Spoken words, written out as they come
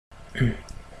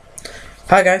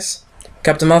Hi guys,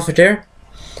 Captain Malfit here.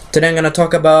 Today I'm gonna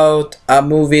talk about a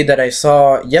movie that I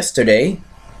saw yesterday,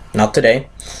 not today,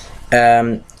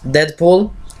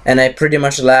 Deadpool, and I pretty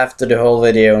much laughed to the whole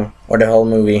video, or the whole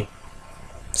movie.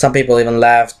 Some people even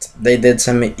laughed. They did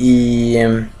some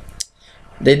IKEA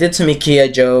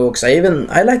jokes. I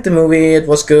liked the movie, it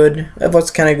was good, it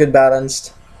was kinda good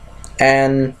balanced.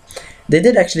 And they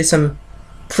did actually some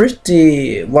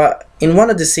pretty, in one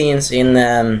of the scenes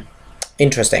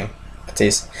interesting, at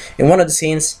least. In one of the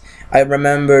scenes, I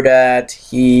remember that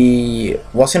he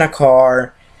was in a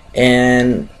car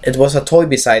and it was a toy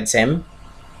besides him.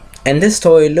 And this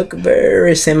toy looked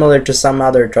very similar to some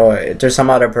other toy, to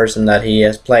some other person that he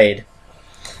has played.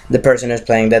 The person who's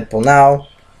playing Deadpool now.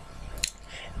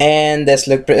 And this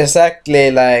looked exactly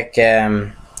like,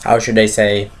 how should I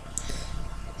say,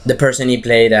 the person he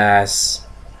played as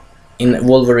in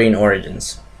Wolverine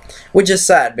Origins. Which is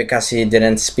sad because he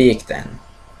didn't speak then.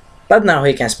 But now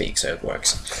he can speak, so it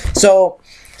works. So,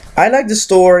 I like the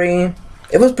story.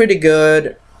 It was pretty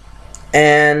good.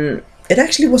 And it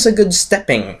actually was a good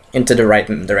stepping into the right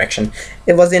direction.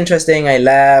 It was interesting, I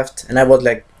laughed, and I was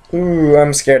like, ooh,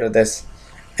 I'm scared of this.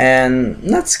 And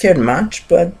not scared much,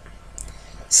 but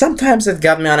sometimes it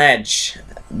got me on edge.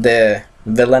 The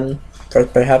villain,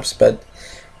 perhaps, but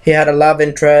he had a love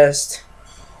interest.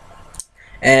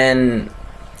 And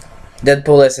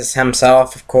Deadpool is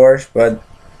himself, of course, but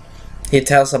he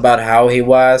tells about how he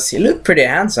was. He looked pretty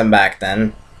handsome back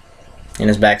then, in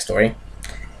his backstory.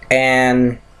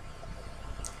 And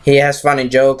he has funny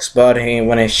jokes about him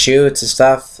when he shoots and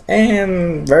stuff,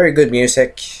 and very good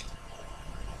music.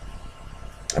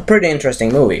 A pretty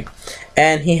interesting movie.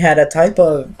 And he had a type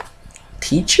of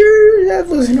teacher that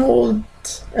was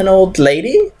an old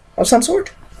lady of some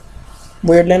sort,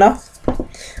 weirdly enough.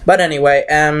 But anyway,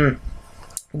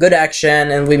 good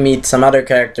action, and we meet some other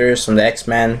characters from the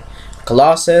X-Men,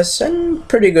 Colossus, and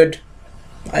pretty good,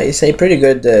 I say pretty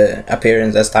good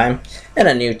appearance this time, and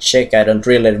a new chick I don't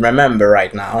really remember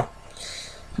right now.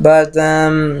 But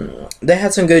they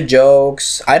had some good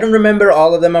jokes. I don't remember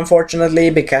all of them, unfortunately,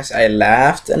 because I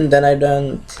laughed, and then I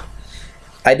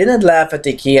didn't laugh at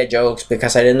the IKEA jokes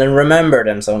because I didn't remember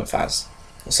them so fast.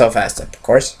 So fast, of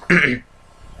course.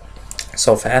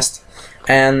 So fast.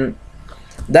 And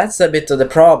that's a bit of the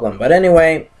problem. But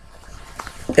anyway,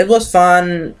 it was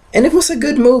fun, and it was a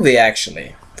good movie,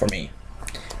 actually, for me.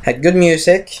 Had good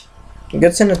music,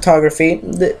 good cinematography.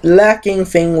 The lacking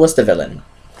thing was the villain.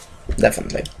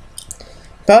 Definitely.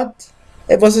 But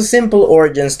it was a simple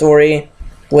origin story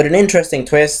with an interesting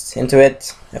twist into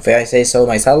it, if I say so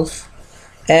myself.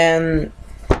 And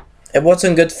it was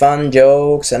some good fun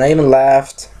jokes, and I even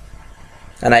laughed.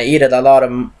 And I ate a lot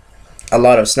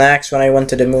of snacks when I went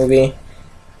to the movie.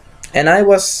 And I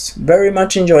was very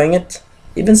much enjoying it,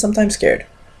 even sometimes scared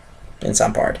in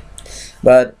some part.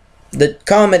 But the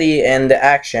comedy and the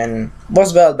action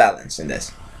was well balanced in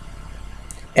this.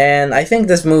 And I think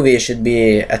this movie should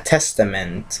be a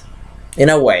testament, in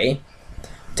a way,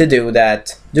 to do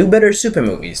that. Do better super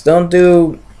movies. Don't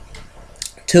do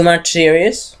too much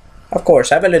serious. Of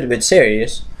course, have a little bit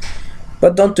serious,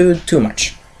 but don't do too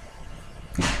much.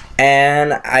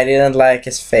 And I didn't like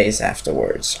his face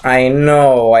afterwards. I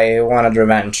know I wanted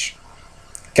revenge.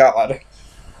 God.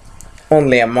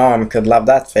 Only a mom could love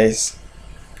that face.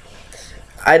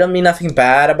 I don't mean nothing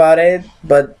bad about it,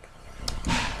 but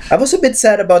I was a bit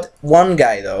sad about one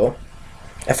guy though.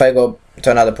 If I go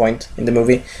to another point in the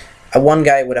movie. One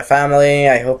guy with a family,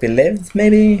 I hope he lived,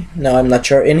 maybe? No, I'm not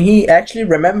sure. And he actually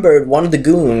remembered one of the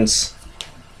goons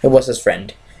who was his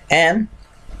friend. And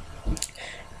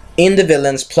in the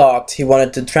villain's plot, he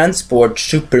wanted to transport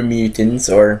super mutants,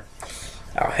 or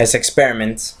his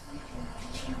experiments,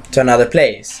 to another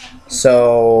place.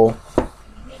 So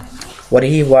what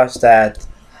he was that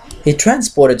he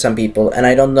transported some people, and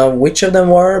I don't know which of them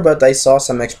were, but I saw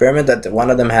some experiment that one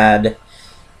of them had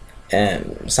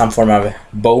some form of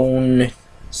bone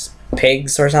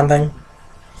pigs or something.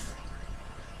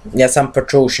 Yeah, some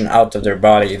protrusion out of their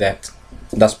body that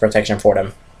does protection for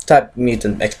them. Type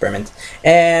mutant experiment.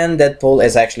 And Deadpool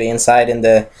is actually inside in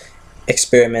the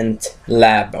experiment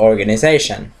lab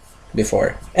organization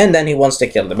before. And then he wants to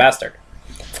kill the bastard,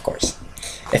 of course.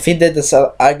 If he did this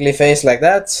ugly face like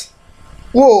that,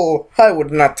 whoa, I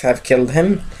would not have killed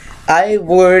him. I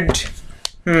would...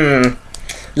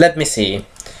 let me see.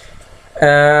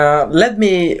 Let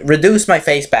me reduce my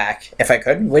face back, if I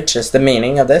could, which is the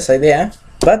meaning of this idea.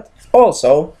 But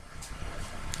also,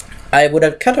 I would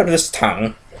have cut out his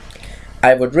tongue.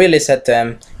 I would really said to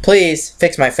him, please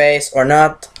fix my face, or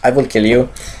not, I will kill you.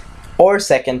 Or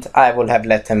second, I would have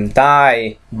let him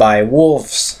die by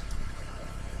wolves.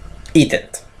 eaten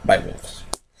by wolves.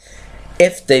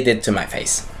 If they did to my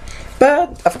face.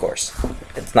 But, of course,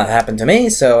 it's not happened to me,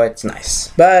 so it's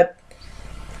nice. But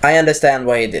I understand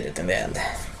why he did it in the end.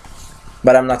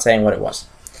 But I'm not saying what it was.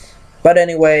 But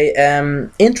anyway,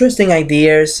 interesting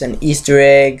ideas and Easter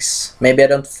eggs. Maybe I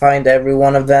don't find every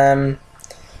one of them.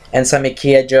 And some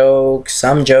IKEA jokes,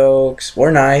 some jokes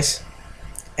were nice.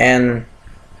 And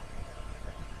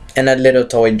a little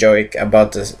toy joke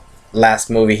about the last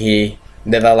movie he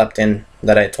developed in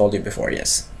that I told you before,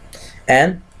 yes.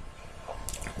 And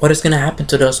what is gonna happen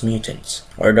to those mutants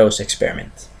or those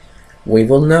experiments? We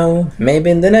will know maybe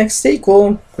in the next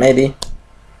sequel, maybe.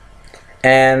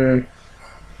 And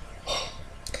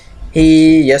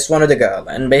he just wanted a girl,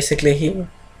 and basically he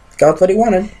got what he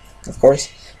wanted, of course.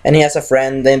 And he has a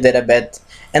friend, they did a bet,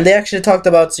 and they actually talked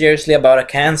about seriously about a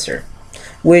cancer,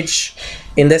 which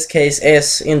in this case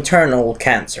is internal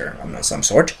cancer of some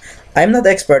sort. I'm not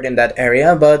expert in that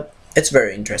area, but it's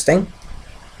very interesting.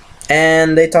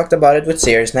 And they talked about it with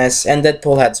seriousness, and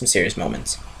Deadpool had some serious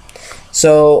moments.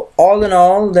 So all in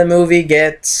all, the movie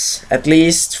gets, at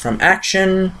least from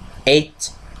action,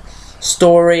 8.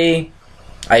 Story,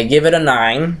 I give it a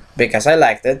 9 because I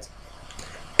liked it.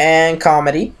 And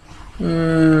comedy,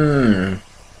 an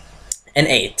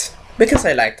 8 because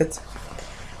I liked it.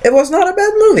 It was not a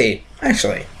bad movie,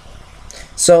 actually.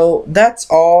 So that's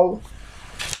all.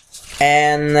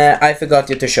 And I forgot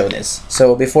you to show this.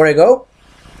 So before I go,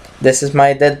 this is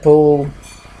my Deadpool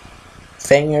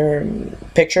finger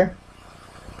picture.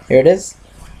 Here it is.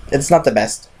 It's not the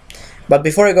best. But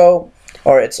before I go,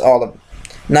 or it's all of,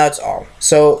 now it's all.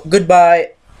 So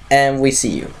goodbye, and we see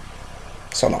you.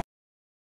 So long.